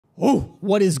Oh,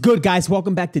 what is good, guys?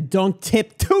 Welcome back to Dunk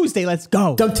Tip Tuesday. Let's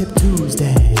go. Dunk Tip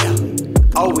Tuesday.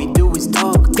 All we do is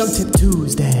dunk. Dunk Tip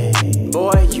Tuesday.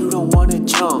 Boy, you don't wanna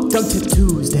jump. Dunk Tip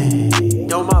Tuesday.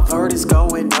 Know my vert is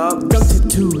going up. Dunk Tip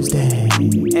Tuesday.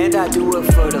 And I do it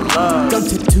for the love. Dunk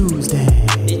Tip Tuesday.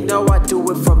 You know I do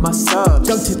it for my subs.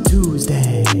 Dunk Tip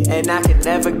Tuesday. And I can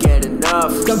never get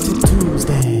enough. Dunk Tip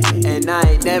Tuesday. And I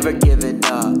ain't never giving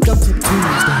up. Dunk Tip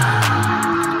Tuesday.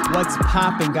 What's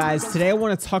poppin', guys? Today I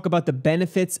want to talk about the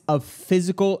benefits of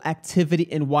physical activity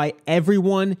and why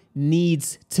everyone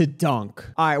needs to dunk.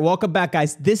 All right, welcome back,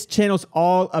 guys. This channel's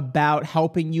all about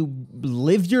helping you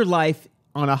live your life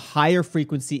on a higher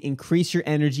frequency, increase your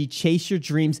energy, chase your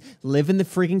dreams, live in the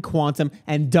freaking quantum,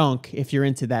 and dunk if you're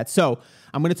into that. So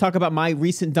I'm going to talk about my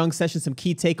recent dunk session, some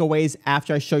key takeaways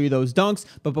after I show you those dunks.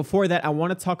 But before that, I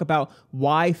want to talk about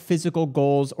why physical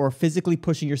goals or physically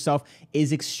pushing yourself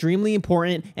is extremely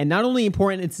important. And not only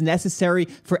important, it's necessary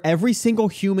for every single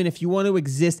human if you want to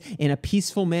exist in a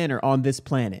peaceful manner on this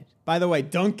planet. By the way,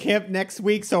 dunk camp next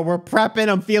week, so we're prepping.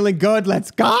 I'm feeling good.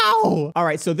 Let's go. All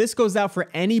right, so this goes out for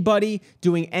anybody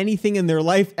doing anything in their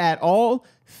life at all.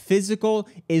 Physical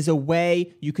is a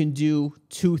way you can do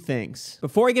two things.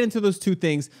 Before I get into those two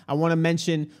things, I want to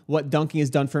mention what dunking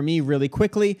has done for me really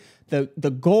quickly.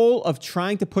 The goal of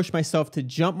trying to push myself to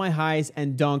jump my highs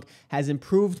and dunk has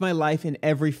improved my life in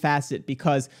every facet,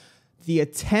 because the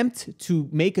attempt to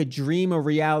make a dream a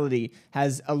reality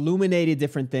has illuminated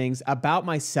different things about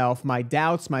myself, my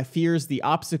doubts, my fears, the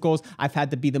obstacles. I've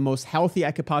had to be the most healthy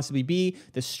I could possibly be,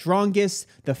 the strongest,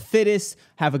 the fittest,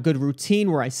 have a good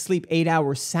routine where I sleep 8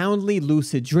 hours soundly,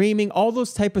 lucid dreaming, all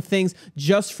those type of things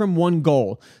just from one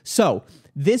goal. So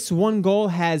this one goal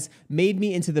has made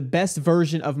me into the best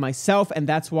version of myself, and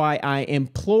that's why I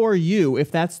implore you,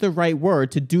 if that's the right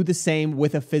word, to do the same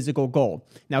with a physical goal.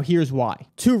 Now, here's why.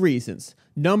 Two reasons.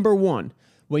 Number one,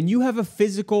 when you have a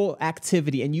physical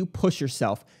activity and you push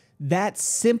yourself, that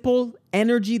simple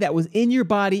energy that was in your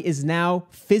body is now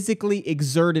physically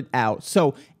exerted out.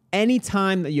 So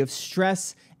anytime that you have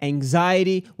stress,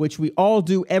 anxiety, which we all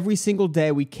do every single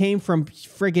day. We came from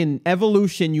friggin'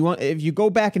 evolution. If you go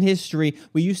back in history,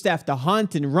 we used to have to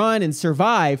hunt and run and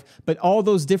survive, but all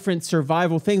those different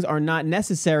survival things are not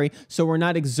necessary, so we're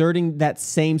not exerting that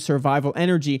same survival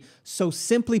energy. So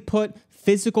simply put,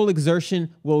 physical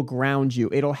exertion will ground you.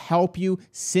 It'll help you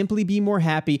simply be more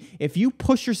happy. If you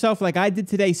push yourself like I did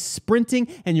today, sprinting,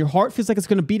 and your heart feels like it's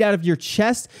going to beat out of your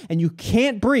chest and you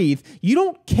can't breathe, you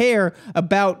don't care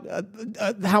about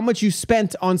how much you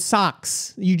spent on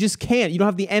socks. You just can't. You don't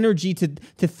have the energy to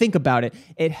think about it.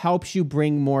 It helps you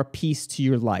bring more peace to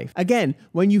your life. Again,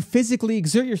 when you physically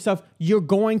exert yourself, you're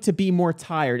going to be more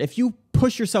tired. If you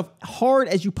push yourself hard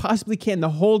as you possibly can the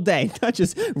whole day, not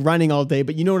just running all day,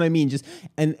 but you know what I mean, just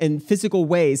in physical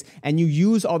ways, and you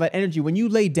use all that energy. When you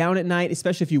lay down at night,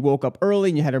 especially if you woke up early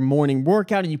and you had a morning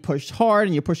workout and you pushed hard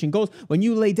and you're pushing goals, when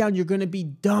you lay down, you're going to be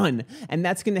done. And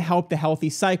that's going to help the healthy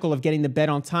cycle of getting to bed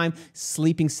on time,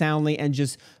 sleeping soundly, and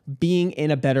just being in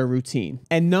a better routine.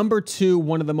 And number two,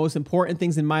 one of the most important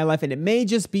things in my life, and it may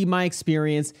just be my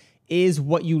experience, is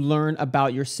what you learn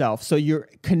about yourself. So you're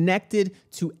connected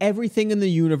to everything in the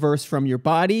universe, from your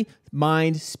body,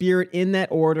 mind, spirit, in that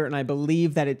order. And I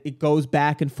believe that it goes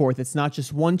back and forth. It's not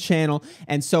just one channel.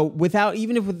 And so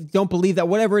even if you don't believe that,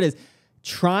 whatever it is,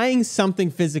 trying something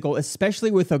physical,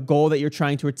 especially with a goal that you're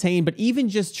trying to attain, but even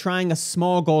just trying a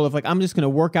small goal of like, I'm just going to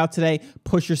work out today,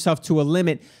 push yourself to a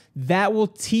limit, that will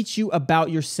teach you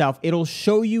about yourself. It'll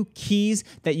show you keys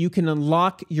that you can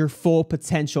unlock your full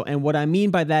potential. And what I mean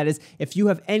by that is, if you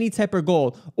have any type of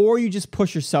goal or you just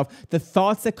push yourself, the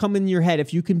thoughts that come in your head,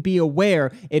 if you can be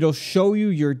aware, it'll show you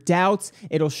your doubts.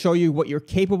 It'll show you what you're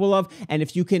capable of. And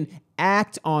if you can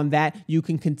act on that, you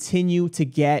can continue to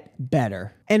get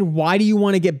better. And why do you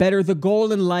want to get better? The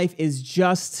goal in life is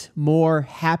just more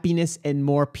happiness and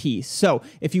more peace. So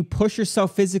if you push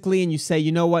yourself physically and you say,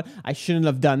 you know what, I shouldn't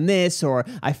have done this, or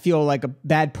I feel like a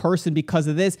bad person because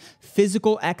of this,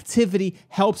 physical activity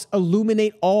helps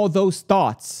illuminate all those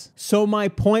thoughts. So my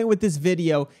point with this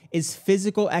video is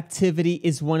physical activity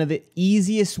is one of the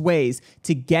easiest ways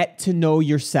to get to know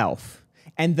yourself.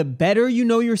 And the better you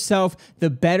know yourself,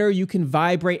 the better you can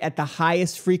vibrate at the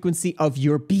highest frequency of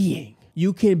your being.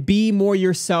 you can be more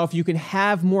yourself, you can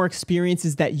have more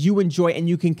experiences that you enjoy, and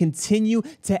you can continue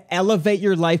to elevate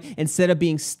your life instead of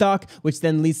being stuck, which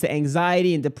then leads to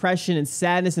anxiety and depression and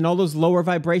sadness and all those lower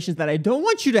vibrations that I don't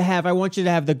want you to have. I want you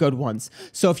to have the good ones.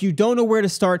 So if you don't know where to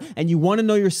start and you want to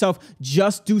know yourself,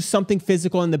 just do something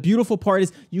physical. And the beautiful part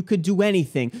is you could do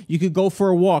anything. You could go for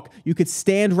a walk. You could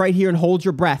stand right here and hold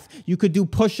your breath. You could do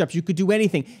push-ups. You could do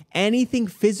anything. Anything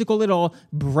physical at all.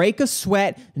 Break a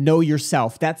sweat. Know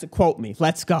yourself. That's a quote me.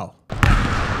 Let's go. I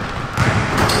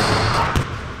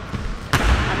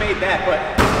made that, but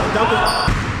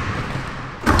double.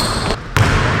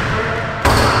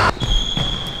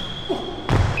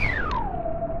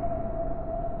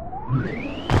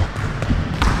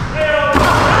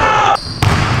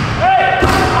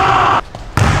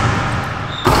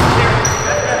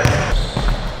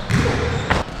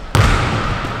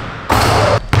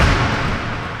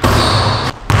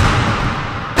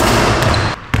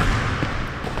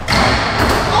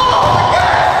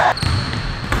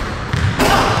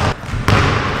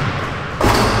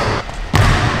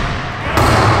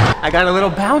 I got a little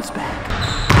bounce back.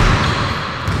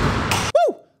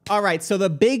 Woo! All right, so the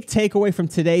big takeaway from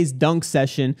today's dunk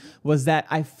session was that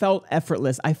I felt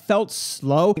effortless. I felt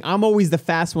slow. I'm always the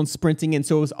fast one sprinting in,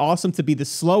 so it was awesome to be the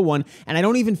slow one, and I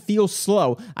don't even feel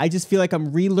slow. I just feel like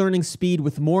I'm relearning speed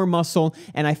with more muscle,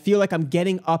 and I feel like I'm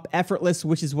getting up effortless,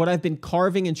 which is what I've been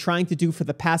carving and trying to do for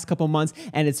the past couple months,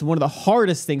 and it's one of the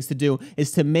hardest things to do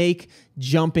is to make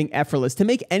jumping effortless. To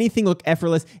make anything look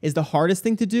effortless is the hardest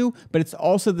thing to do, but it's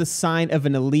also the sign of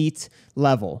an elite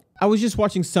level. I was just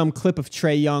watching some clip of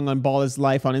Trae Young on Ball His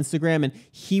Life on Instagram, and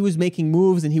he was making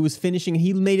moves and he was finishing, and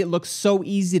he made it look so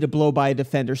easy to blow by a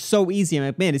defender, so easy. I'm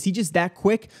like, man, is he just that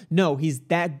quick? No, he's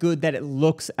that good that it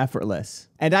looks effortless.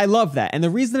 And I love that. And the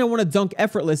reason I want to dunk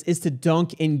effortless is to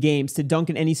dunk in games, to dunk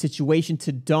in any situation,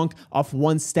 to dunk off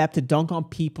one step, to dunk on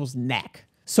people's neck.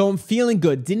 So I'm feeling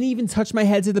good. Didn't even touch my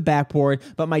head to the backboard,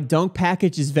 but my dunk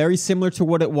package is very similar to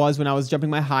what it was when I was jumping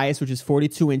my highest, which is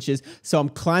 42 inches. So I'm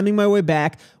climbing my way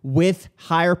back with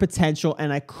higher potential,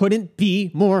 and I couldn't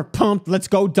be more pumped. Let's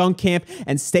go dunk camp,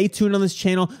 and stay tuned on this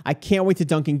channel. I can't wait to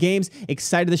dunk in games.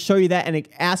 Excited to show you that, and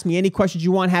ask me any questions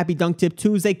you want. Happy Dunk Tip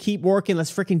Tuesday. Keep working.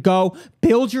 Let's freaking go.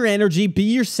 Build your energy. Be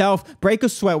yourself. Break a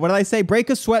sweat. What did I say? Break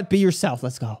a sweat. Be yourself.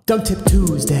 Let's go. Dunk Tip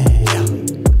Tuesday.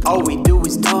 All we do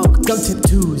is dunk. Dunk Tip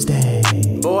Tuesday.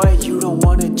 Boy, you don't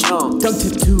wanna jump. Dunk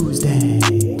Tip Tuesday.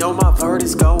 Know my vert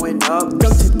is going up.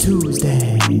 Dunk Tip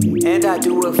Tuesday. And I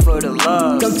do it for the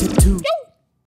love. Dunk Tip Tuesday.